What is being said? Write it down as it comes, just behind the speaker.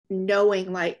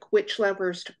knowing like which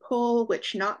levers to pull,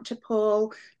 which not to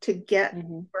pull to get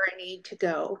Hmm. where I need to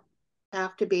go.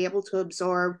 Have to be able to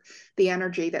absorb the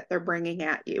energy that they're bringing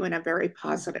at you in a very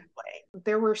positive way.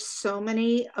 There were so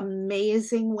many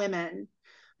amazing women,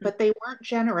 but they weren't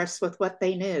generous with what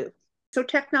they knew. So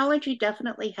technology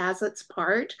definitely has its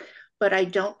part, but I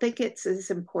don't think it's as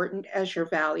important as your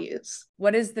values.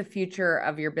 What does the future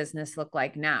of your business look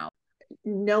like now?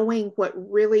 Knowing what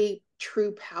really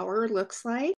true power looks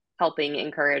like, Helping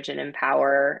encourage and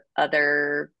empower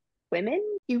other women.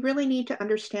 you really need to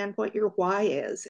understand what your why is.